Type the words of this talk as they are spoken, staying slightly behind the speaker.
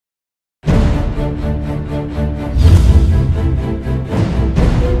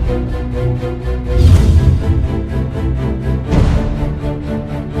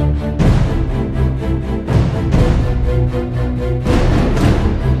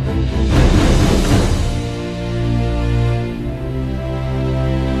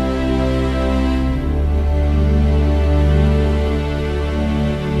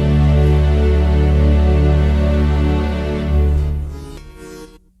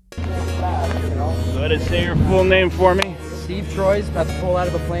Go ahead and say your full name for me. Steve Troy's about to pull out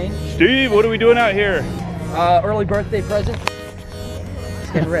of a plane. Steve, what are we doing out here? Early birthday present.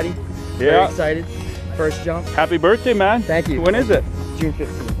 Just getting ready. Very excited. First jump. Happy birthday, man. Thank you. When is it? June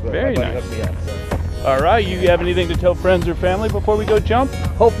 15th. Very nice. All right, you have anything to tell friends or family before we go jump?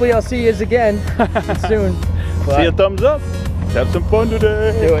 Hopefully I'll see you again soon. See a thumbs up. Let's have some fun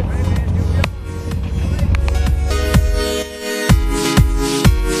today. Do it.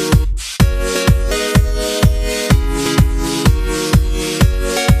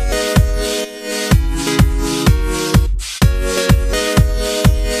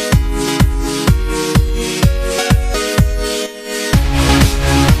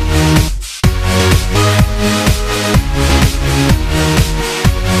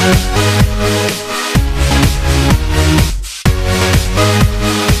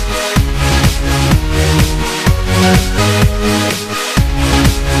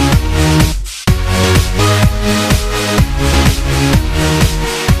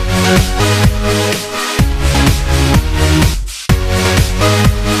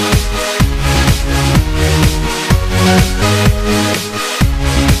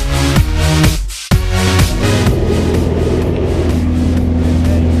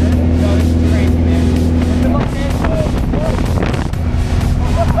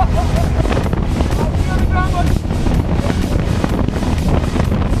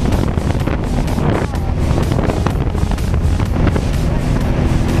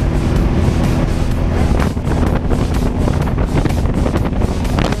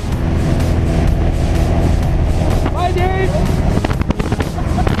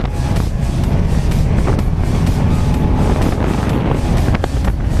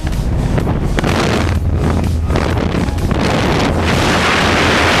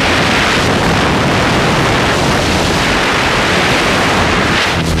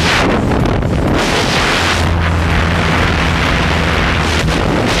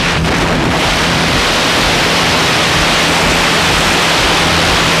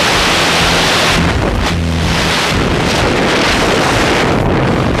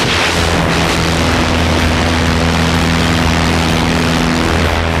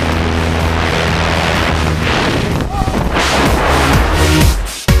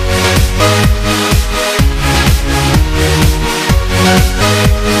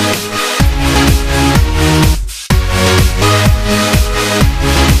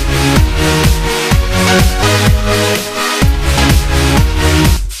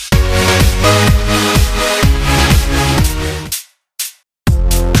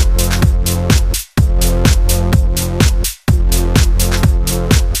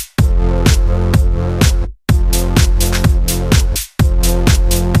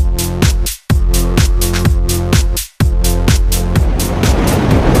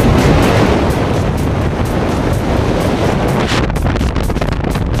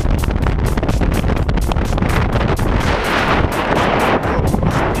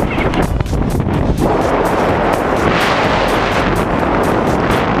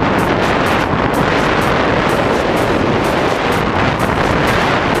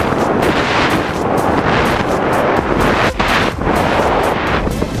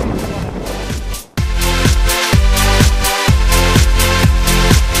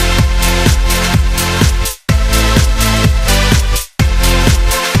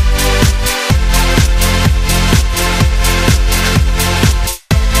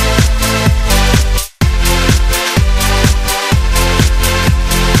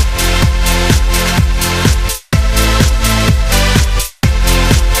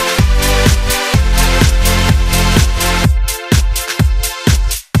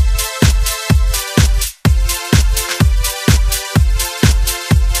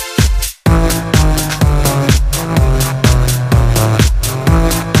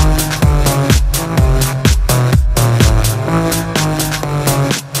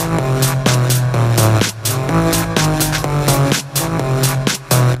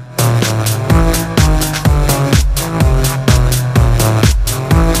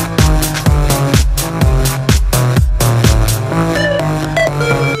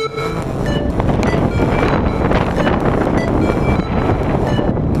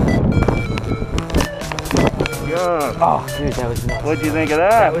 Oh, dude, that was nuts. What'd you think of that?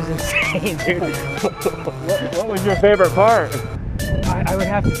 That was insane, dude. What was your favorite part? I would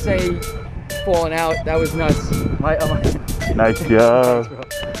have to say falling out. That was nuts. Nice job.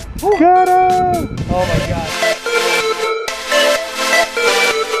 Thanks, bro. Got him! Oh my God.